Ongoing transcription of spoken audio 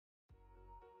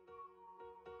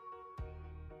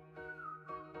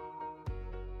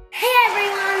Hey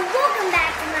everyone, welcome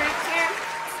back to my channel.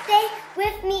 Today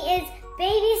with me is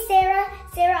baby Sarah.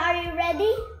 Sarah, are you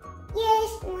ready?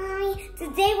 Yes, Mommy.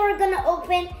 Today we're gonna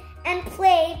open and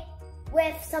play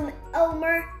with some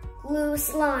Elmer glue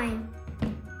slime.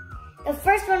 The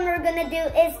first one we're gonna do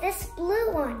is this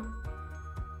blue one.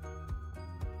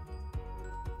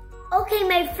 Okay,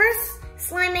 my first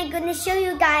slime I'm gonna show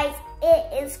you guys,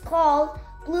 it is called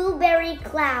Blueberry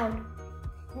Cloud.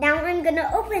 Now I'm gonna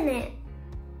open it.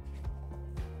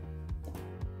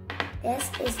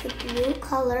 This is the blue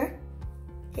color.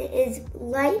 It is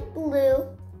light blue.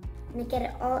 I'm gonna get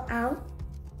it all out.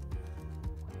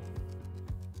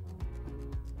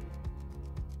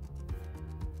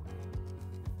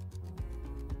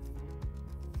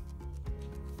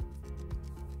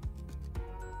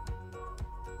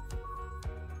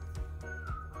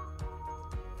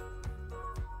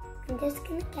 I'm just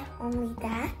gonna get only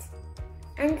that.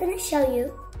 I'm gonna show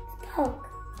you the poke.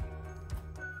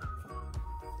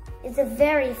 It's a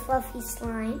very fluffy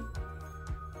slime.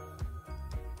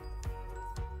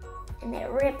 And it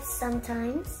rips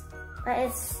sometimes, but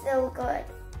it's still good.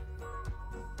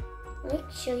 Let me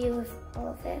show you with all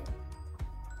of it.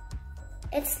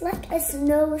 It's like a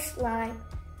snow slime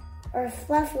or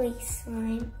fluffy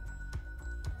slime,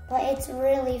 but it's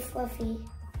really fluffy.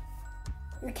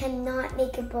 You cannot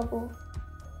make a bubble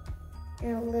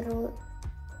and a little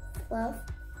fluff,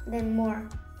 then more.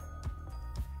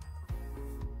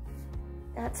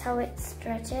 That's how it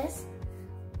stretches.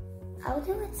 I'll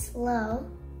do it slow,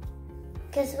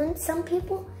 because when some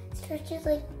people stretch it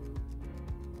like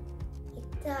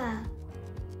that,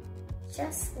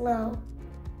 just slow.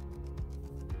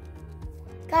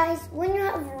 Guys, when you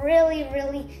have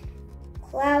really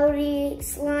cloudy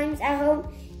slimes at home,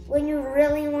 when you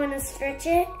really want to stretch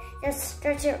it, just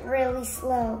stretch it really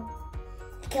slow.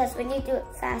 Because when you do it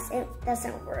fast, it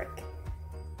doesn't work.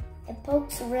 It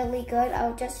pokes really good.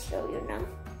 I'll just show you now.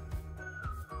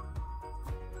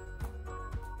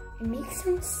 It makes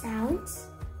some sounds.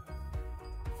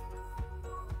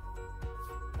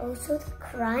 Also the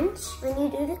crunch. When you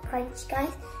do the crunch,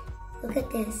 guys, look at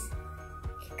this.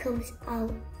 It comes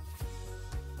out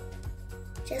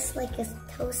just like a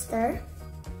toaster.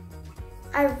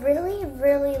 I really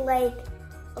like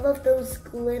all of those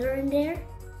glitter in there.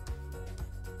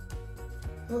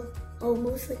 Look,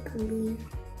 almost like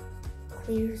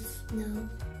clear snow.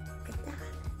 Look at that.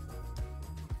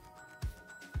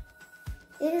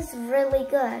 It is really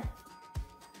good.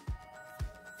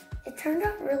 It turned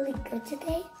out really good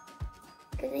today.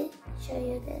 I'm gonna show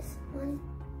you this one.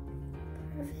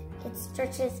 Perfect. It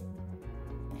stretches.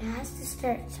 It has to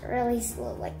stretch really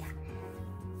slow like that.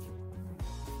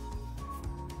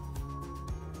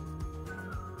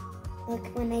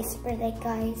 Look when I spread it,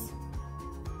 guys.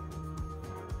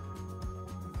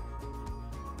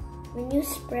 When you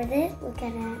spread it, look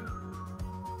at it.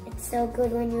 It's so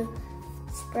good when you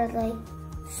spread like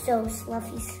so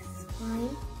fluffy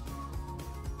slime.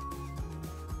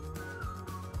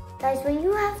 Guys, when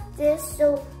you have this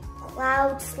so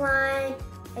cloud slime,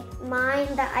 like mine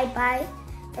that I buy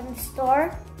from the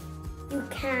store, you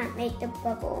can't make the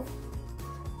bubble.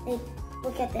 Like,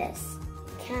 look at this.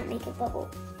 You can't make a bubble.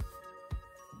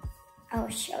 I'll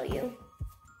show you.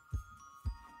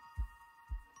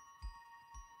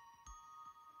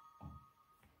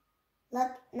 Look,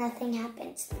 nothing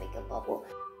happens to make a bubble.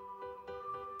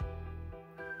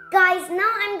 Guys,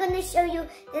 now I'm gonna show you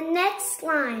the next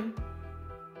slime.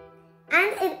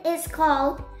 And it is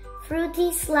called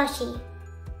Fruity Slushy.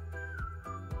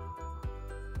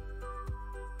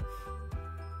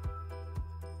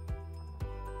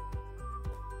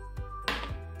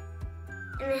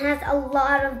 And it has a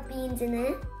lot of beans in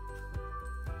it.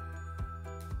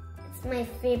 It's my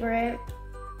favorite.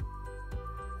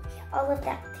 Look at all of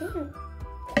that pink.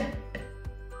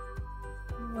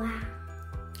 Wow.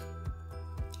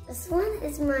 This one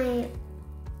is my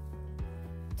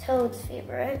Toad's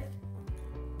favorite.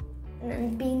 And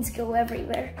then beans go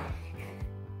everywhere.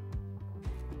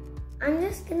 I'm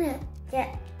just gonna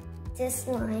get this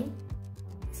line,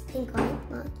 this pink line,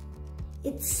 look.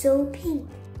 It's so pink.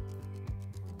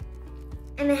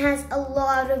 And it has a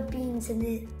lot of beans in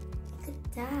it. Look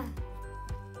at that.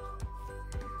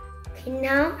 Okay,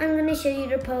 now I'm gonna show you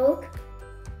the poke.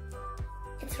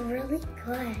 It's really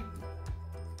good.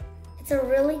 It's a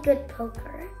really good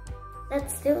poker.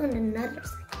 Let's do it on another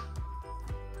side.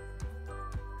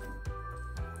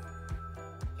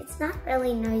 It's not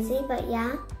really noisy, but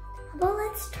yeah. How about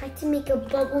let's try to make a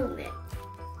bubble in it.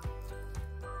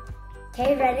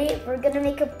 Okay, ready? We're gonna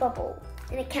make a bubble.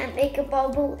 And it can't make a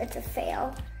bubble, it's a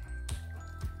fail.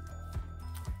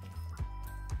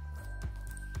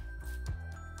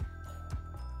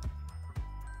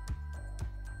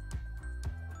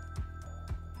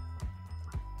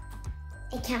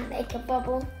 can't make a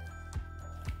bubble.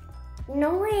 You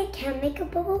know why I can't make a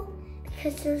bubble?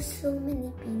 Because there's so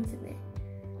many beans in it.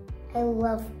 I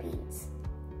love beans.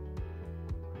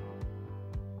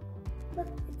 Look,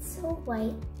 it's so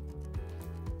white.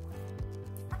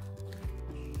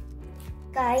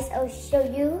 Guys, I'll show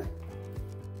you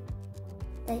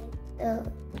like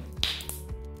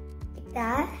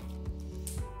that.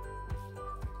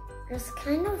 There's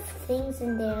kind of things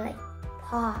in there like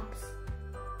pops.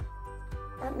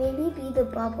 That maybe be the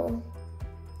bubble.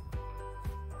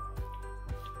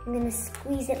 I'm gonna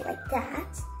squeeze it like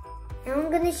that. Now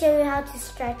I'm gonna show you how to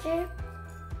stretch it.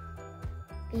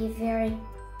 Be very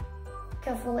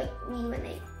careful like me when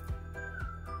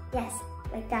yes,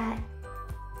 like that.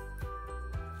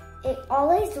 It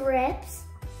always rips.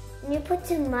 When you put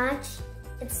too much,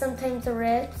 it sometimes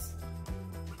rips.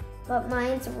 But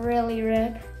mine's really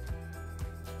rip.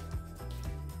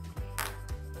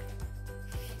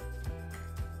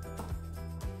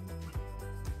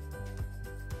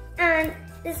 And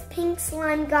this pink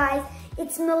slime, guys,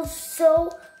 it smells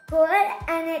so good,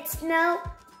 and its smell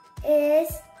is,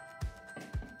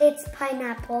 it's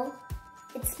pineapple.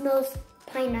 It smells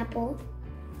pineapple.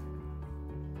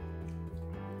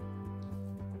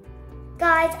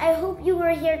 Guys, I hope you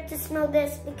were here to smell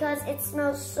this because it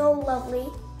smells so lovely.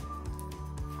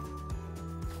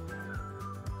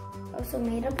 Also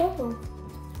made a bubble.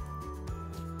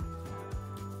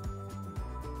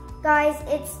 Guys,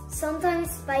 it's sometimes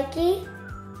spiky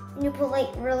and you put like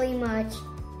really much.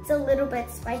 It's a little bit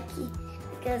spiky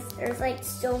because there's like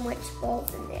so much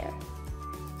balls in there.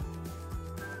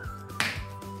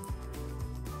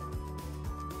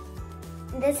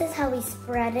 And this is how we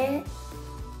spread it.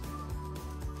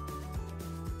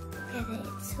 Look at it,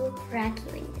 it's so cracky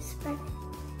when you spread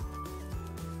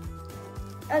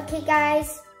it. Okay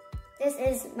guys, this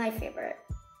is my favorite.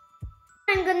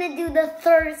 I'm gonna do the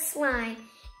third slime.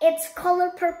 It's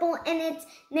color purple and its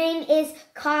name is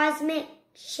Cosmic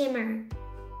Shimmer.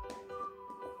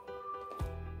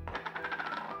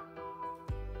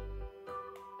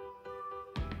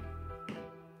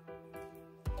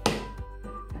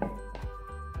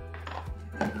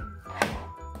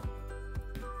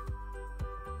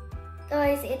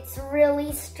 Guys, it's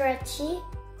really stretchy.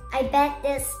 I bet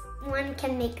this one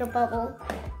can make a bubble.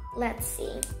 Let's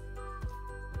see.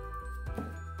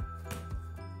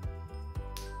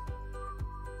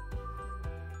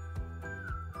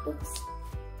 Oops.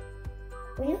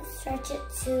 Will you stretch it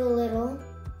too little?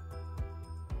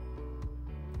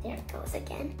 There it goes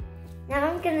again. Now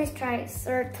I'm gonna try a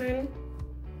third time.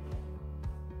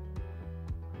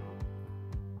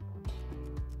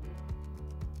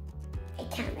 I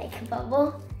can't make a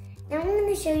bubble. Now I'm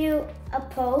gonna show you a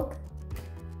poke.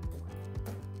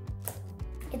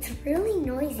 It's really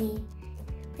noisy.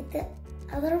 Like the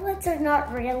other ones are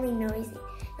not really noisy.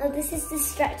 Now this is the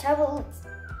stretch. How about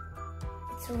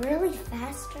it's really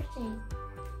fast stretching.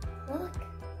 Look.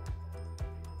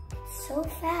 It's so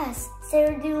fast.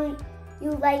 Sarah, do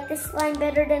you like the slime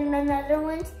better than the other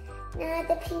ones? No,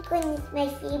 the pink one is my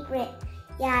favorite.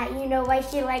 Yeah, you know why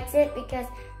she likes it? Because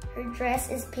her dress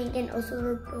is pink and also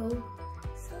her bow.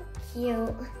 So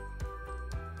cute.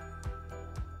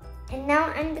 And now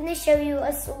I'm gonna show you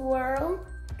a swirl,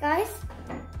 guys.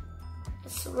 A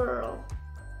swirl.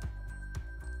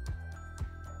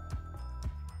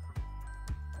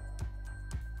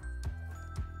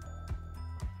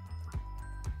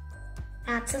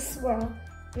 That's a swirl.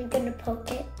 I'm gonna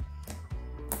poke it.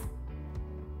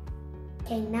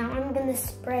 Okay, now I'm gonna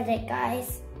spread it,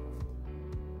 guys.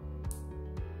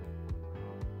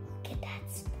 Look at that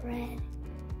spread.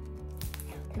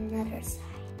 And another side.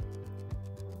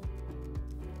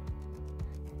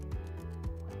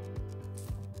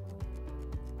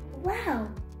 Wow.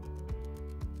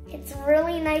 It's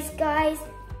really nice, guys.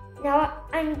 Now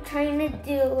I'm trying to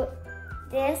do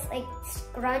this, like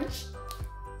scrunch.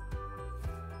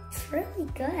 It's really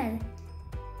good.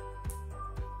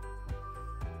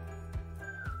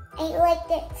 I like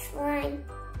that slime.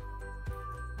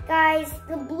 Guys,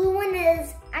 the blue one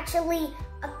is actually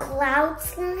a cloud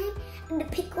slime, and the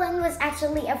pink one was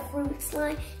actually a fruit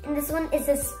slime, and this one is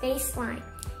a space slime.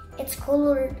 It's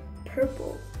colored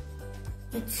purple.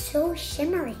 It's so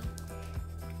shimmery.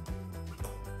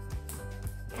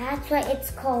 That's why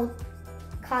it's called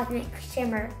Cosmic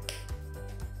Shimmer.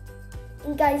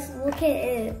 And guys, look at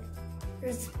it.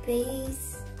 There's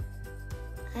space,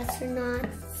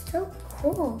 astronauts, so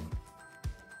cool.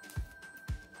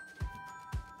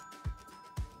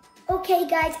 Okay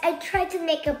guys, I tried to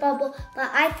make a bubble,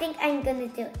 but I think I'm gonna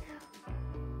do it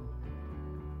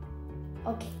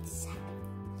now. Okay, second.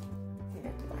 And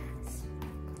the last.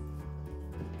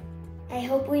 I I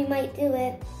hope we might do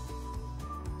it.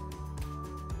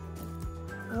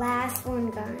 Last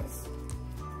one, guys.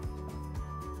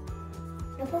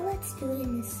 No, but let's do it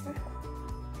in a circle.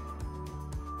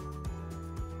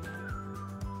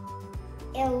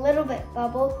 A little bit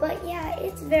bubbled, but yeah,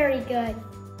 it's very good.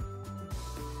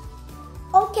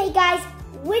 Okay, guys,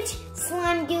 which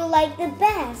slime do you like the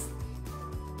best?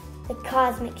 The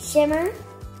Cosmic Shimmer?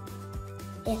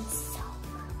 It's so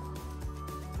purple.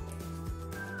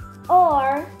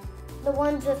 Or the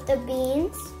ones with the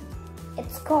beans?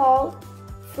 It's called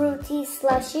Fruity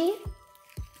Slushy.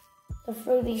 The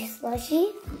Fruity Slushy.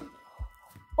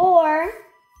 Or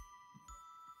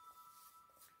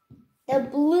the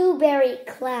Blueberry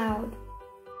Cloud.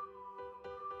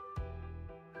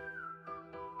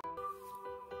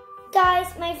 Guys,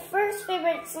 my first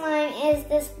favorite slime is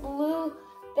this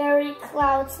Blueberry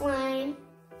Cloud slime.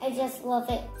 I just love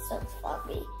it, so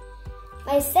fluffy.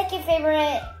 My second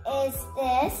favorite is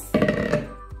this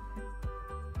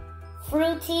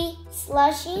Fruity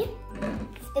Slushy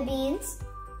with the beans.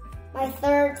 My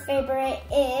third favorite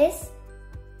is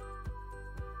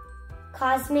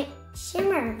Cosmic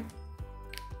Shimmer.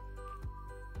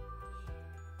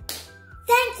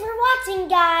 Thanks for watching,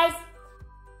 guys.